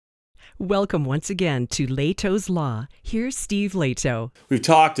Welcome once again to Lehto's Law. Here's Steve Lehto. We've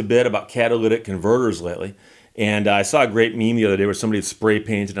talked a bit about catalytic converters lately, and I saw a great meme the other day where somebody had spray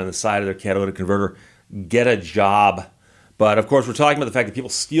painted on the side of their catalytic converter, "Get a job." But of course, we're talking about the fact that people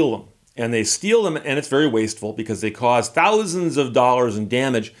steal them. And they steal them, and it's very wasteful because they cause thousands of dollars in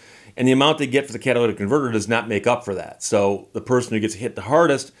damage, and the amount they get for the catalytic converter does not make up for that. So the person who gets hit the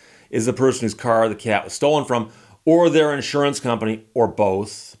hardest is the person whose car the cat was stolen from, or their insurance company, or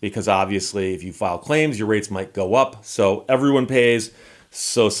both, because obviously if you file claims, your rates might go up. So everyone pays,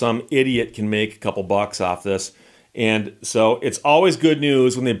 so some idiot can make a couple bucks off this. And so it's always good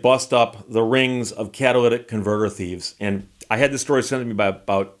news when they bust up the rings of catalytic converter thieves. And I had this story sent to me by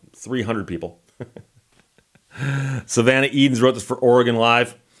about 300 people. Savannah Edens wrote this for Oregon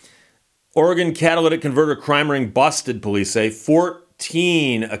Live. Oregon catalytic converter crime ring busted, police say.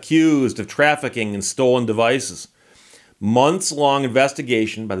 14 accused of trafficking in stolen devices. Months-long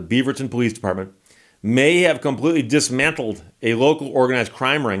investigation by the Beaverton Police Department may have completely dismantled a local organized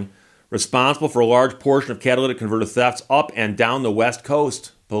crime ring responsible for a large portion of catalytic converter thefts up and down the West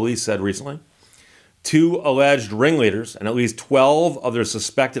Coast, police said recently. 2 alleged ringleaders and at least 12 of their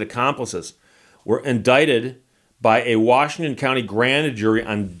suspected accomplices were indicted by a Washington County grand jury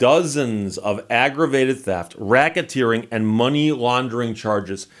on dozens of aggravated theft, racketeering, and money laundering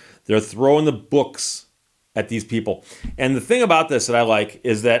charges. They're throwing the books at these people. And the thing about this that I like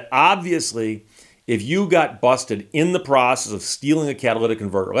is that obviously if you got busted in the process of stealing a catalytic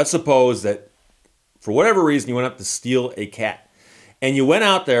converter, let's suppose that for whatever reason you went up to steal a cat, and you went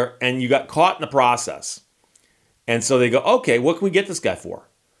out there and you got caught in the process. And so they go, okay, what can we get this guy for?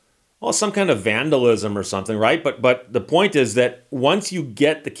 Well, some kind of vandalism or something, right? But the point is that once you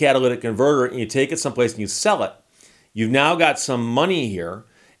get the catalytic converter and you take it someplace and you sell it, you've now got some money here.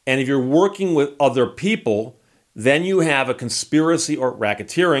 And if you're working with other people, then you have a conspiracy or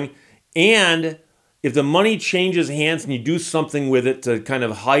racketeering. And if the money changes hands and you do something with it to kind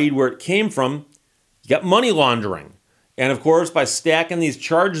of hide where it came from, you got money laundering. And of course, by stacking these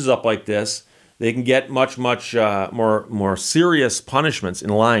charges up like this, they can get much more serious punishments in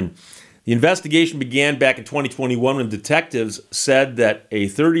line. The investigation began back in 2021 when detectives said that a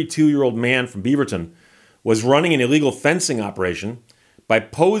 32-year-old man from Beaverton was running an illegal fencing operation by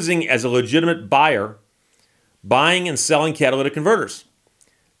posing as a legitimate buyer, buying and selling catalytic converters.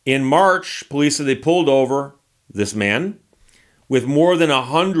 In March, police said they pulled over this man with more than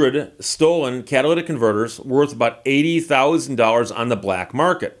 100 stolen catalytic converters worth about $80,000 on the black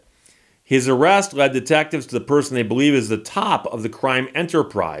market. His arrest led detectives to the person they believe is the top of the crime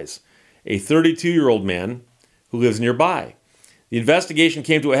enterprise, a 32-year-old man who lives nearby. The investigation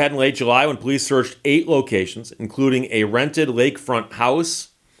came to a head in late July when police searched 8 locations, including a rented lakefront house,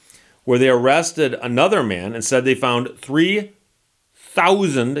 where they arrested another man and said they found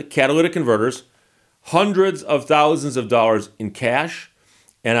 3,000 catalytic converters, hundreds of thousands of dollars in cash,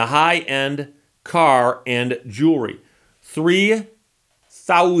 and a high-end car and jewelry.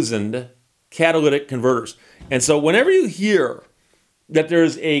 3,000 catalytic converters. And so whenever you hear that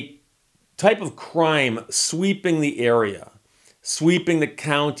there's a type of crime sweeping the area, sweeping the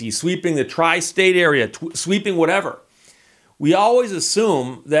county, sweeping the tri-state area, sweeping whatever, we always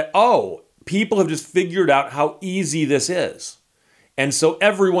assume that, oh, people have just figured out how easy this is. And so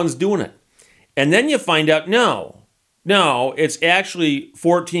everyone's doing it. And then you find out, no, it's actually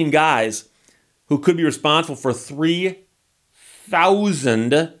 14 guys who could be responsible for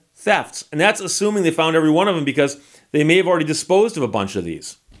 3,000 thefts. And that's assuming they found every one of them because they may have already disposed of a bunch of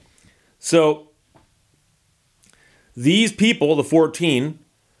these. So these people, the 14,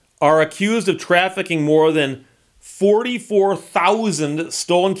 are accused of trafficking more than 44,000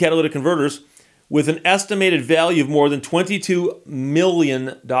 stolen catalytic converters with an estimated value of more than $22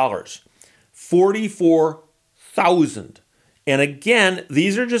 million. 44,000. And again,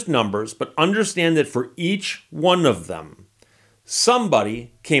 these are just numbers, but understand that for each one of them,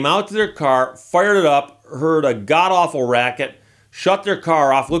 somebody came out to their car, fired it up, heard a god-awful racket, shut their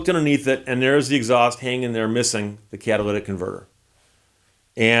car off, looked underneath it, and there's the exhaust hanging there missing the catalytic converter.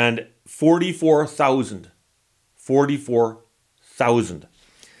 And 44,000. 44,000.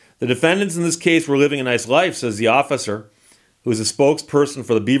 The defendants in this case were living a nice life, says the officer, who is a spokesperson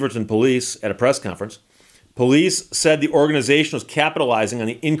for the Beaverton Police at a press conference. Police said the organization was capitalizing on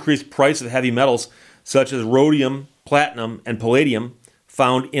the increased price of heavy metals such as rhodium, platinum, and palladium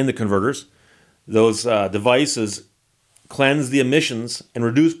found in the converters. Those devices cleanse the emissions and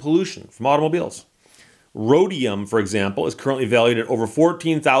reduce pollution from automobiles. Rhodium, for example, is currently valued at over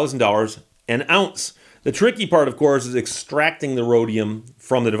 $14,000 an ounce. The tricky part, of course, is extracting the rhodium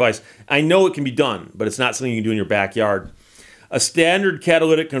from the device. I know it can be done, but it's not something you can do in your backyard. A standard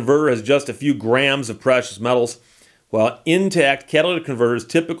catalytic converter has just a few grams of precious metals, while intact catalytic converters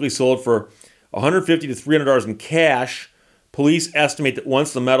typically sold for $150 to $300 in cash. Police estimate that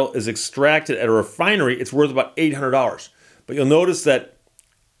once the metal is extracted at a refinery, it's worth about $800. But you'll notice that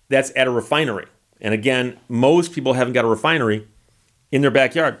that's at a refinery. And again, most people haven't got a refinery in their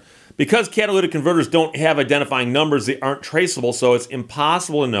backyard. Because catalytic converters don't have identifying numbers, they aren't traceable, so it's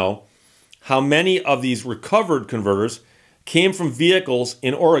impossible to know how many of these recovered converters came from vehicles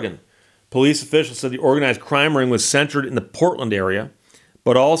in Oregon. Police officials said the organized crime ring was centered in the Portland area,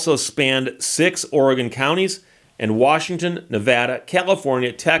 but also spanned 6 Oregon counties and Washington, Nevada,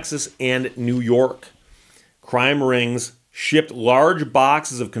 California, Texas, and New York. Crime rings shipped large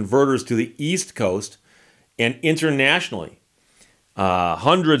boxes of converters to the East Coast and internationally.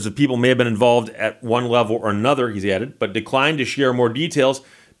 Hundreds of people may have been involved at one level or another, he's added, but declined to share more details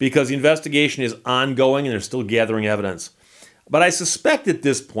because the investigation is ongoing and they're still gathering evidence. But I suspect at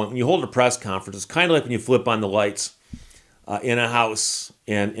this point, when you hold a press conference, it's kind of like when you flip on the lights in a house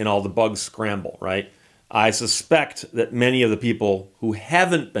and all the bugs scramble, right? I suspect that many of the people who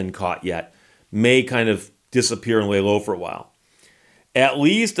haven't been caught yet may kind of disappear and lay low for a while. At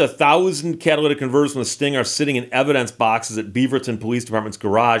least 1,000 catalytic converters from the sting are sitting in evidence boxes at Beaverton Police Department's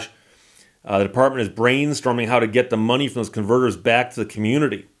garage. The department is brainstorming how to get the money from those converters back to the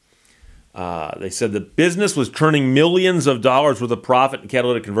community. They said the business was turning millions of dollars worth of profit in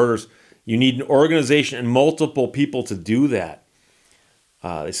catalytic converters. You need an organization and multiple people to do that.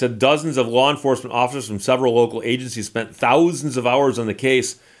 They said dozens of law enforcement officers from several local agencies spent thousands of hours on the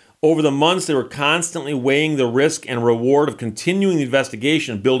case. Over the months, they were constantly weighing the risk and reward of continuing the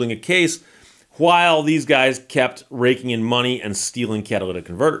investigation and building a case while these guys kept raking in money and stealing catalytic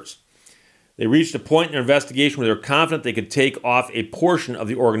converters. They reached a point in their investigation where they were confident they could take off a portion of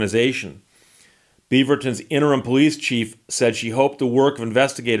the organization. Beaverton's interim police chief said she hoped the work of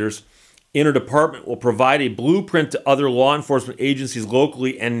investigators in her department will provide a blueprint to other law enforcement agencies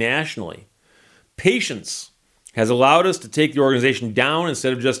locally and nationally. Patience has allowed us to take the organization down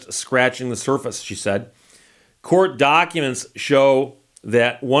instead of just scratching the surface, she said. Court documents show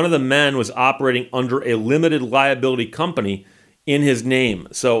that one of the men was operating under a limited liability company in his name.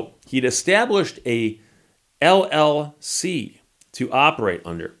 So he'd established a LLC to operate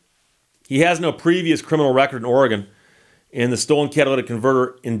under. He has no previous criminal record in Oregon. In the stolen catalytic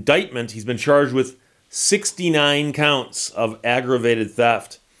converter indictment, he's been charged with 69 counts of aggravated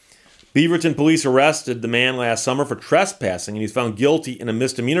theft. Beaverton police arrested the man last summer for trespassing, and he's found guilty in a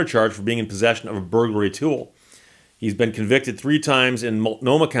misdemeanor charge for being in possession of a burglary tool. He's been convicted 3 times in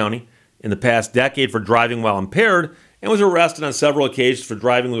Multnomah County in the past decade for driving while impaired, and was arrested on several occasions for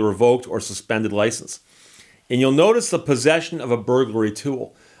driving with a revoked or suspended license. And you'll notice the possession of a burglary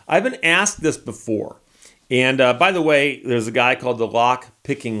tool. I've been asked this before. And by the way, there's a guy called the Lock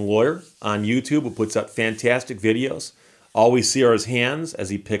Picking Lawyer on YouTube who puts out fantastic videos. All we see are his hands as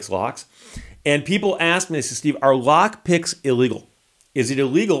he picks locks. And people ask me, they say, Steve, are lock picks illegal? Is it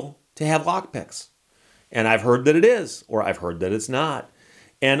illegal to have lock picks? And I've heard that it is, or I've heard that it's not.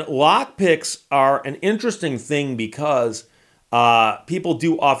 And lock picks are an interesting thing because people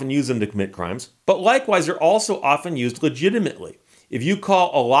do often use them to commit crimes. But likewise, they're also often used legitimately. If you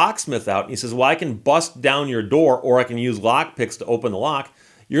call a locksmith out and he says, well, I can bust down your door or I can use lock picks to open the lock,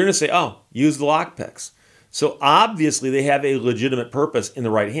 you're going to say, oh, use the lock picks. So obviously they have a legitimate purpose in the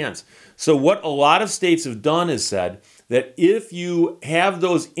right hands. So what a lot of states have done is said that if you have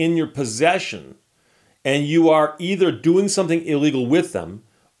those in your possession and you are either doing something illegal with them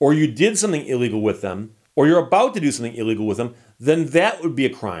or you did something illegal with them or you're about to do something illegal with them, then that would be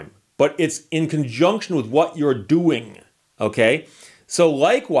a crime. But it's in conjunction with what you're doing, okay? So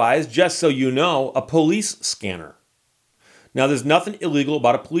likewise, just so you know, a police scanner. Now, there's nothing illegal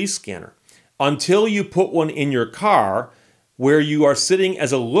about a police scanner until you put one in your car where you are sitting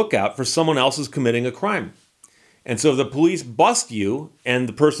as a lookout for someone else who's committing a crime. And so if the police bust you and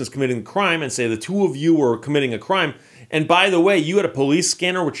the person is committing the crime and say the two of you were committing a crime, and by the way, you had a police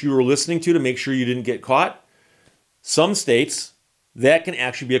scanner which you were listening to make sure you didn't get caught, some states, that can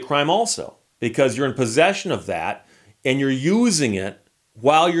actually be a crime also because you're in possession of that and you're using it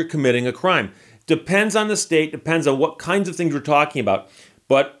while you're committing a crime. Depends on the state, depends on what kinds of things we're talking about.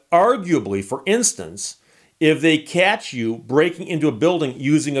 But arguably, for instance, if they catch you breaking into a building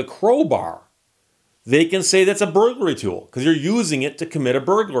using a crowbar, they can say that's a burglary tool because you're using it to commit a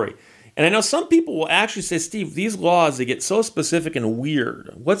burglary. And I know some people will actually say, Steve, these laws, they get so specific and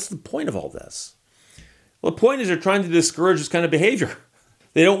weird. What's the point of all this? Well, the point is they're trying to discourage this kind of behavior.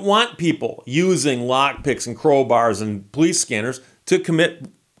 They don't want people using lockpicks and crowbars and police scanners to commit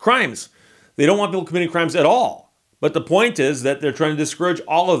crimes. They don't want people committing crimes at all. But the point is that they're trying to discourage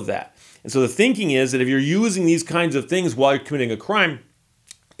all of that. And so the thinking is that if you're using these kinds of things while you're committing a crime,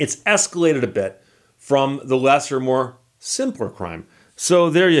 it's escalated a bit from the lesser, more simpler crime. So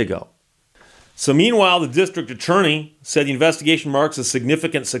there you go. So meanwhile, the district attorney said the investigation marks a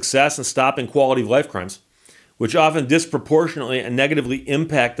significant success in stopping quality of life crimes, which often disproportionately and negatively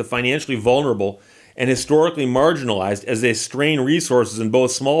impact the financially vulnerable and historically marginalized as they strain resources in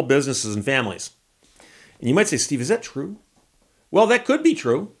both small businesses and families. And you might say, Steve, is that true? Well, that could be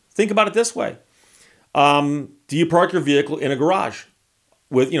true. Think about it this way. Do you park your vehicle in a garage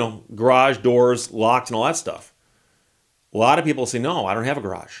with, garage doors locked and all that stuff? A lot of people say, no, I don't have a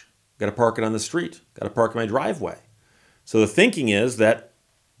garage. Got to park it on the street. Got to park in my driveway. So the thinking is that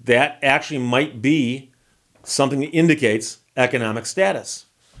that actually might be something that indicates economic status.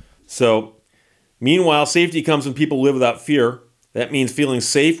 So meanwhile, safety comes when people live without fear. That means feeling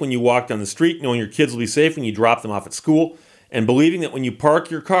safe when you walk down the street, knowing your kids will be safe when you drop them off at school, and believing that when you park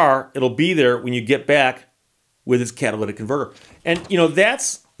your car, it'll be there when you get back with its catalytic converter. And,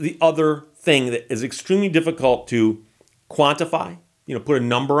 that's the other thing that is extremely difficult to quantify, put a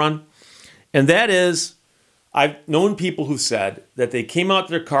number on. And that is, I've known people who've said that they came out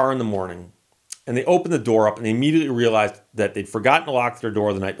to their car in the morning and they opened the door up and they immediately realized that they'd forgotten to lock their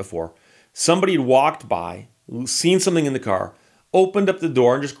door the night before. Somebody had walked by, seen something in the car, opened up the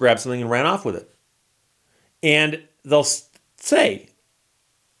door and just grabbed something and ran off with it. And they'll say,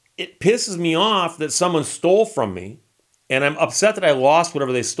 it pisses me off that someone stole from me and I'm upset that I lost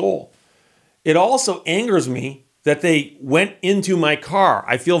whatever they stole. It also angers me that they went into my car.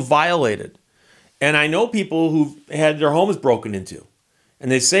 I feel violated. And I know people who've had their homes broken into. And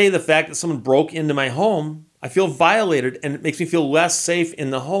they say the fact that someone broke into my home, I feel violated and it makes me feel less safe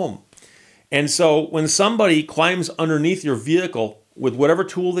in the home. And so when somebody climbs underneath your vehicle with whatever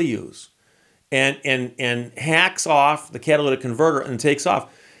tool they use and hacks off the catalytic converter and takes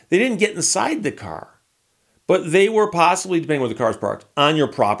off, they didn't get inside the car. But they were possibly, depending where the car is parked, on your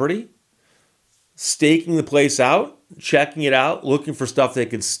property, staking the place out, checking it out, looking for stuff they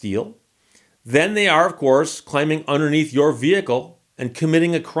could steal. Then they are, of course, climbing underneath your vehicle and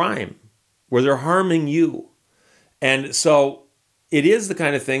committing a crime where they're harming you. And so it is the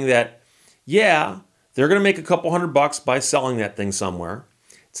kind of thing that, yeah, they're going to make a couple $100 by selling that thing somewhere.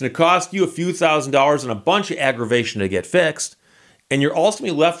 It's going to cost you a few $1,000s and a bunch of aggravation to get fixed. And you're also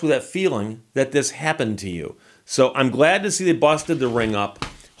going to be left with that feeling that this happened to you. So I'm glad to see they busted the ring up.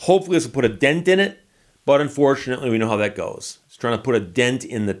 Hopefully this will put a dent in it. But unfortunately, we know how that goes. It's trying to put a dent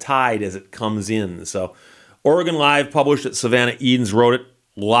in the tide as it comes in. So Oregon Live published it. Savannah Edens wrote it.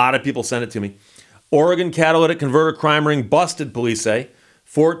 A lot of people sent it to me. Oregon catalytic converter crime ring busted, police say.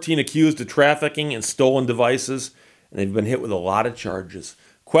 14 accused of trafficking and stolen devices. And they've been hit with a lot of charges.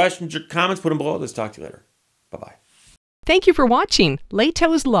 Questions or comments, put them below. Let's talk to you later. Bye-bye. Thank you for watching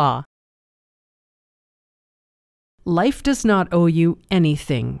Lehto's Law. Life does not owe you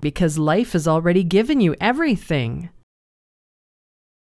anything because life has already given you everything.